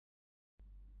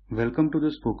Welcome to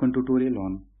the spoken tutorial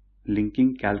on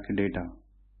linking calc data.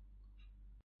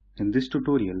 In this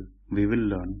tutorial, we will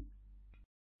learn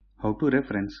how to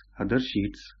reference other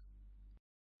sheets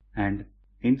and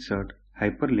insert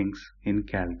hyperlinks in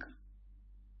calc.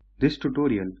 This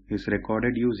tutorial is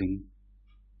recorded using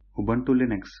Ubuntu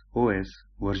Linux OS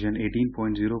version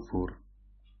 18.04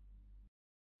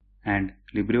 and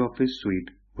LibreOffice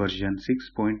Suite version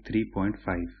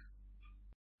 6.3.5.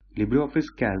 LibreOffice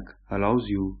Calc allows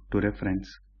you to reference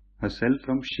a cell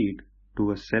from sheet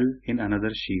to a cell in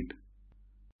another sheet,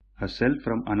 a cell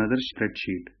from another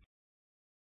spreadsheet.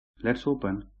 Let's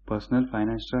open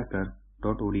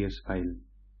personalfinancetracker.ods file.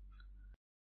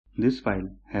 This file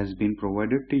has been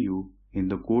provided to you in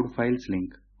the code files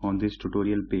link on this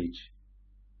tutorial page.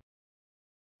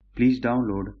 Please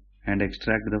download and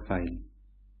extract the file.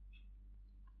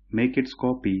 Make its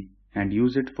copy and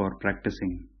use it for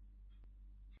practicing.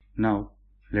 Now,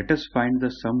 let us find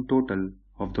the sum total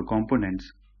of the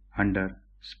components under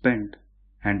Spent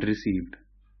and Received.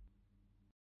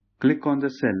 Click on the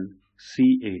cell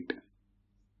C8.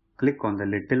 Click on the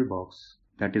little box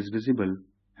that is visible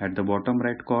at the bottom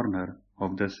right corner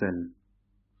of the cell.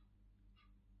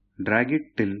 Drag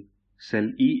it till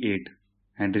cell E8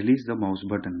 and release the mouse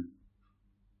button.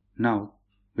 Now,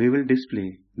 we will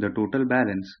display the total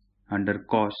balance under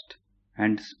Cost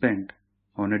and Spent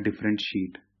on a different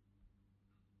sheet.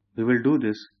 We will do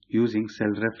this using cell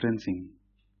referencing.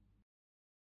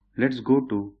 Let's go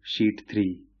to sheet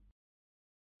 3.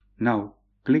 Now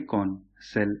click on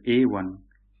cell A1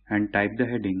 and type the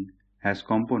heading as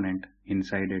component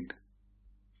inside it.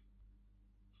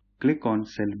 Click on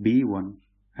cell B1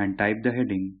 and type the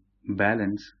heading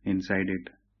balance inside it.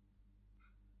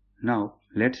 Now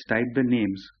let's type the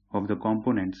names of the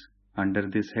components under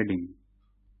this heading.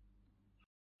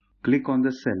 Click on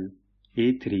the cell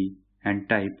A3 and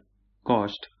type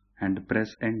Cost and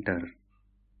press Enter.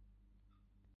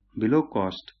 Below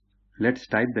Cost, let's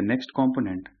type the next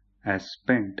component as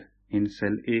Spent in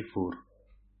cell A4.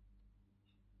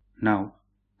 Now,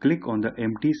 click on the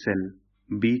empty cell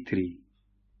B3.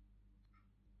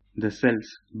 The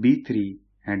cells B3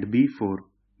 and B4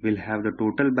 will have the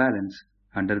total balance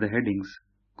under the headings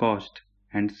Cost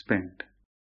and Spent.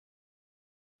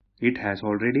 It has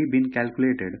already been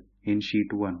calculated in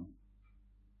sheet 1.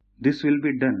 This will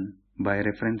be done by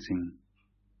referencing.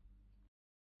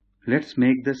 Let's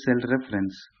make the cell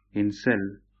reference in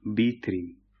cell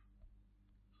B3.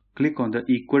 Click on the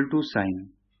equal to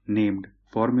sign named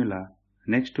Formula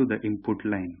next to the input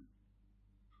line.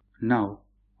 Now,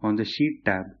 on the Sheet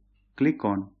tab, click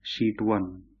on Sheet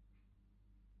 1.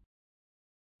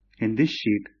 In this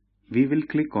sheet, we will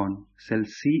click on cell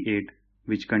C8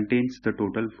 which contains the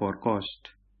total for cost.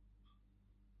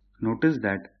 Notice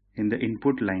that in the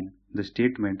input line, the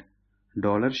statement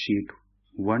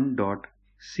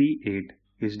 $sheet1.C8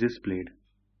 is displayed.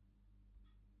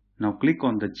 Now click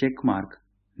on the check mark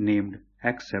named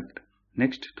Accept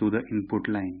next to the input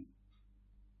line.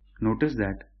 Notice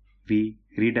that we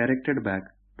redirected back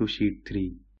to sheet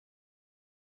 3.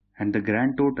 And the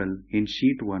grand total in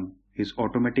sheet 1 is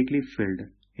automatically filled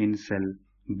in cell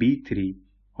B3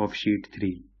 of sheet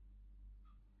 3.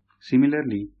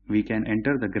 Similarly, we can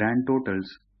enter the grand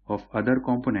totals of other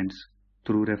components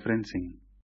through referencing.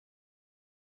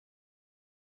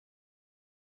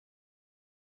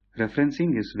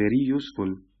 Referencing is very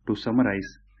useful to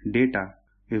summarize data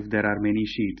if there are many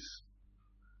sheets.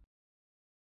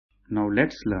 Now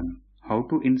let's learn how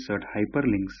to insert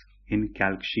hyperlinks in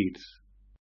calc sheets.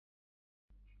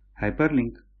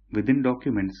 Hyperlink within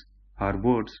documents are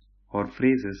words or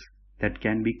phrases that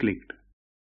can be clicked.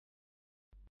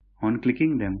 On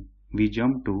clicking them, we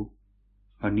jump to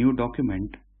a new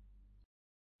document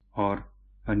or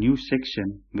a new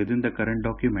section within the current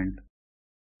document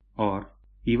or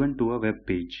even to a web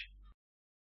page.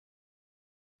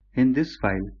 In this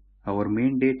file, our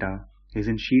main data is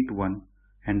in sheet 1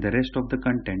 and the rest of the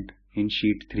content in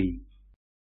sheet 3.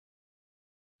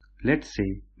 Let's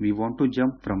say we want to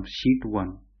jump from sheet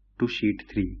 1 to sheet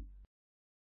 3.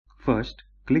 First,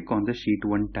 click on the sheet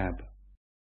 1 tab.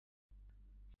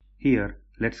 Here,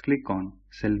 let's click on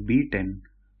cell B10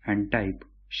 and type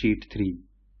sheet 3.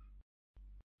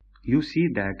 You see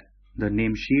that the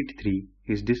name sheet 3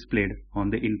 is displayed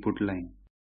on the input line.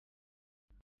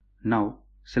 Now,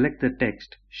 select the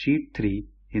text sheet 3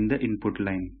 in the input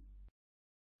line.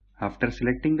 After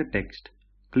selecting the text,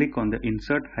 click on the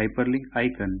Insert Hyperlink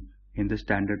icon in the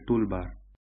standard toolbar.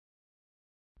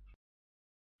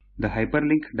 The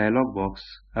Hyperlink dialog box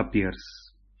appears.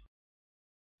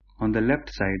 On the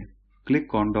left side,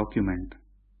 click on Document.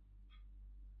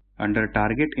 Under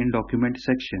Target in Document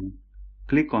section,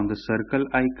 click on the circle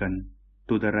icon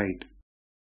to the right.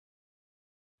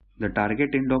 The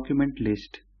Target in Document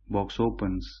List box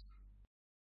opens.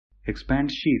 Expand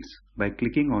Sheets by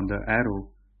clicking on the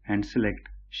arrow and select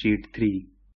Sheet 3.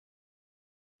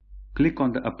 Click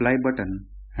on the Apply button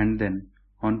and then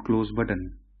on Close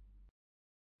button.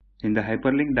 In the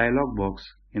Hyperlink dialog box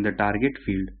in the Target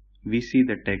field, we see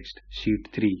the text Sheet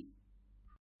 3.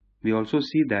 We also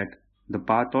see that the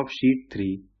path of Sheet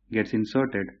 3 gets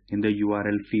inserted in the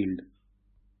URL field.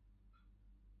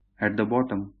 At the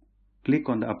bottom, click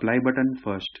on the Apply button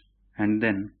first and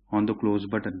then on the Close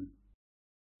button.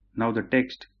 Now the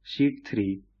text Sheet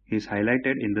 3 is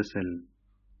highlighted in the cell.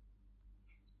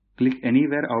 Click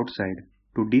anywhere outside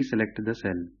to deselect the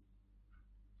cell.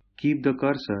 Keep the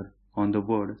cursor on the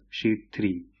word Sheet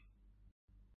 3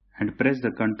 and press the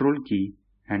Ctrl key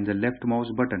and the left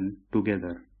mouse button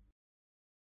together.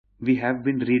 We have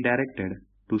been redirected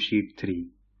to Sheet 3.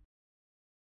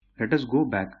 Let us go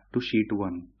back to Sheet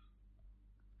 1.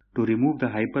 To remove the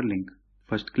hyperlink,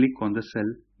 first click on the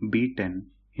cell B10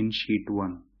 in Sheet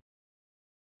 1.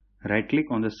 Right-click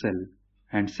on the cell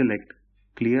and select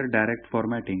Clear Direct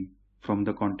Formatting from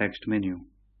the context menu.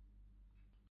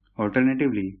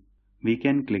 Alternatively, we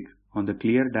can click on the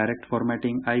Clear Direct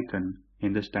Formatting icon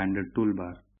in the standard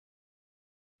toolbar.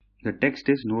 The text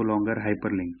is no longer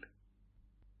hyperlinked.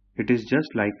 It is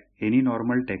just like any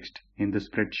normal text in the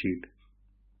spreadsheet.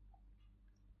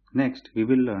 Next, we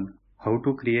will learn how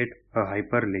to create a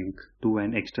hyperlink to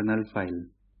an external file.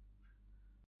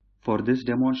 For this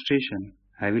demonstration,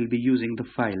 I will be using the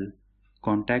file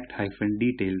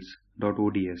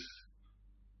contact-details.ods.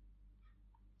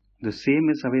 The same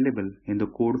is available in the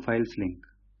code files link.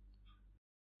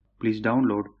 Please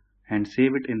download and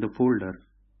save it in the folder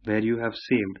where you have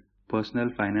saved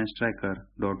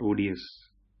personalfinancetracker.ods.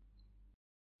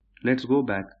 Let's go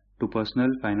back to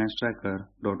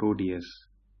personalfinancetracker.ods.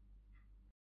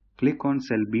 Click on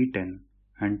cell B10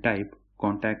 and type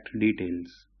Contact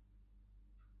Details.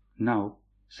 Now,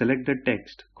 select the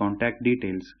text Contact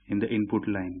Details in the input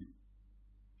line.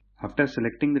 After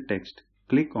selecting the text,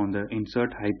 click on the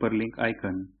Insert Hyperlink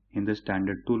icon in the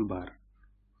standard toolbar.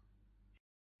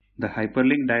 The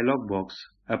Hyperlink dialog box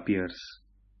appears.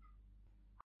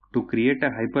 To create a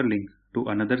hyperlink to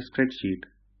another spreadsheet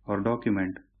or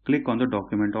document, click on the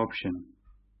Document option.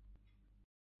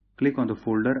 Click on the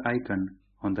folder icon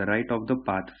on the right of the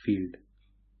Path field.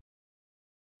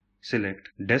 Select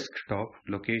Desktop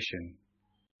Location.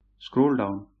 Scroll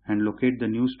down and locate the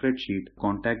new spreadsheet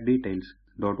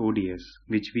contactdetails.ods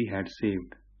which we had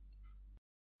saved.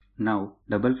 Now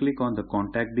double-click on the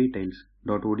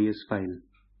contactdetails.ods file.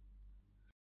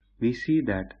 We see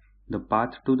that the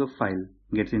path to the file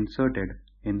gets inserted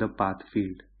in the Path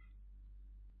field.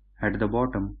 At the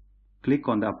bottom, click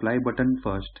on the Apply button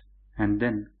first and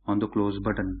then on the Close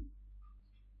button.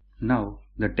 Now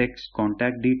the text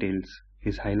Contact Details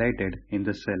is highlighted in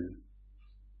the cell.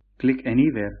 Click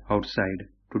anywhere outside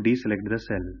to deselect the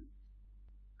cell.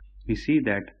 We see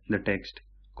that the text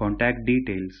Contact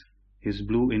Details is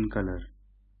blue in color,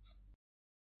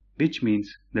 which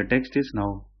means the text is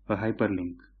now a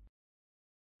hyperlink.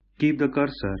 Keep the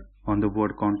cursor on the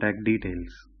word Contact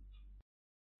Details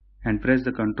and press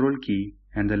the Ctrl key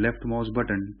and the left mouse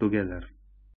button together.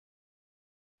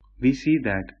 We see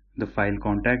that the file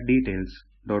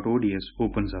contactdetails.ods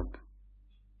opens up.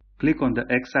 Click on the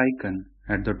X icon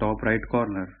at the top right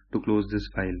corner to close this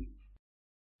file.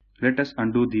 Let us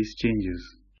undo these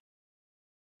changes.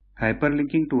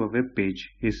 Hyperlinking to a web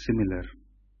page is similar.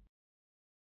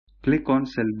 Click on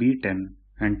cell B10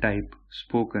 and type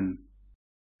Spoken.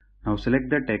 Now select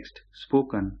the text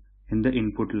Spoken in the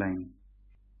input line.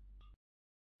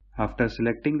 After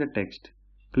selecting the text,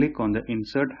 click on the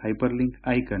Insert Hyperlink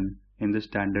icon in the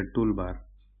standard toolbar.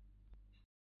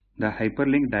 The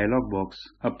Hyperlink dialog box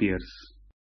appears.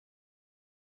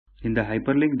 In the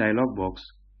Hyperlink dialog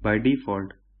box, by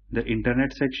default, the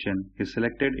Internet section is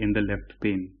selected in the left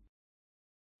pane.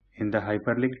 In the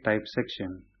Hyperlink Type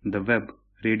section, the Web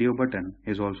Radio button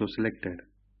is also selected.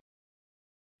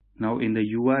 Now in the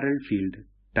URL field,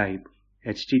 type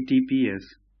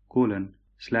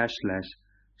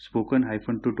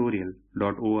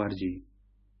https://spoken-tutorial.org.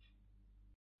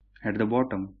 At the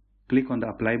bottom, click on the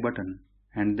Apply button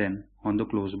and then on the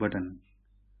Close button.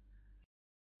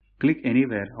 Click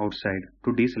anywhere outside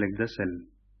to deselect the cell.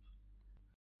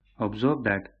 Observe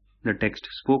that the text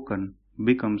Spoken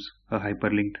becomes a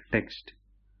hyperlinked text.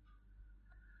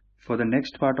 For the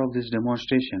next part of this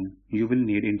demonstration, you will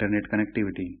need internet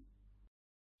connectivity.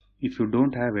 If you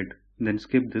don't have it, then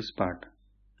skip this part.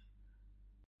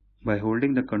 By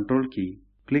holding the Ctrl key,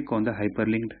 click on the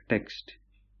hyperlinked text.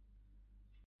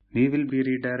 we will be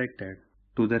redirected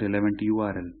to the relevant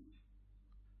URL.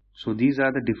 So these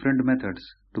are the different methods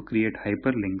to create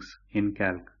hyperlinks in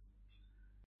Calc.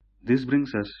 This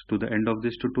brings us to the end of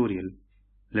this tutorial.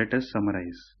 Let us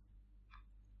summarize.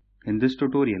 In this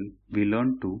tutorial, we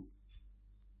learned to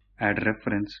add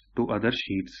reference to other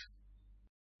sheets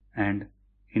and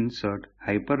insert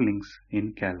hyperlinks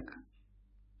in Calc.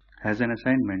 As an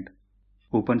assignment,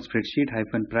 open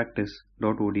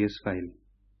spreadsheet-practice.ods file.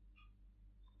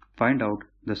 Find out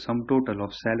the sum total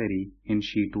of salary in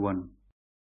sheet 1.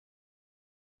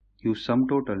 Use sum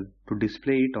total to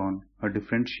display it on a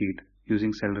different sheet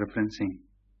using cell referencing.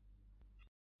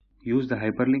 Use the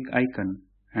hyperlink icon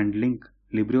and link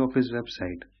LibreOffice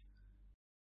website.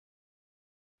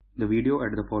 The video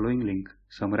at the following link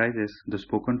summarizes the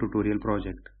spoken tutorial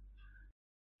project.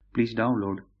 Please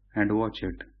download and watch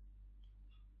it.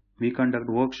 We conduct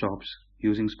workshops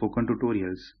using spoken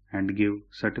tutorials and give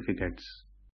certificates.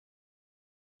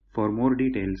 For more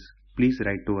details, please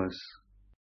write to us.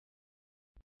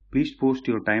 Please post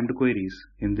your timed queries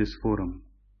in this forum.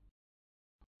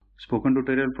 Spoken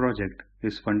Tutorial project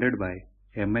is funded by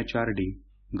MHRD,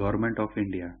 Government of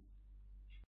India.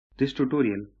 This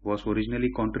tutorial was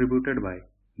originally contributed by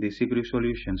Desi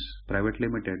Solutions Private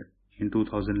Limited in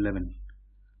 2011.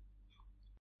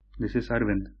 This is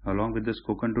Arvind along with the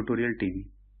Spoken Tutorial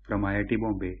team from IIT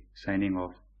Bombay signing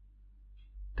off.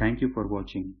 Thank you for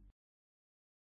watching.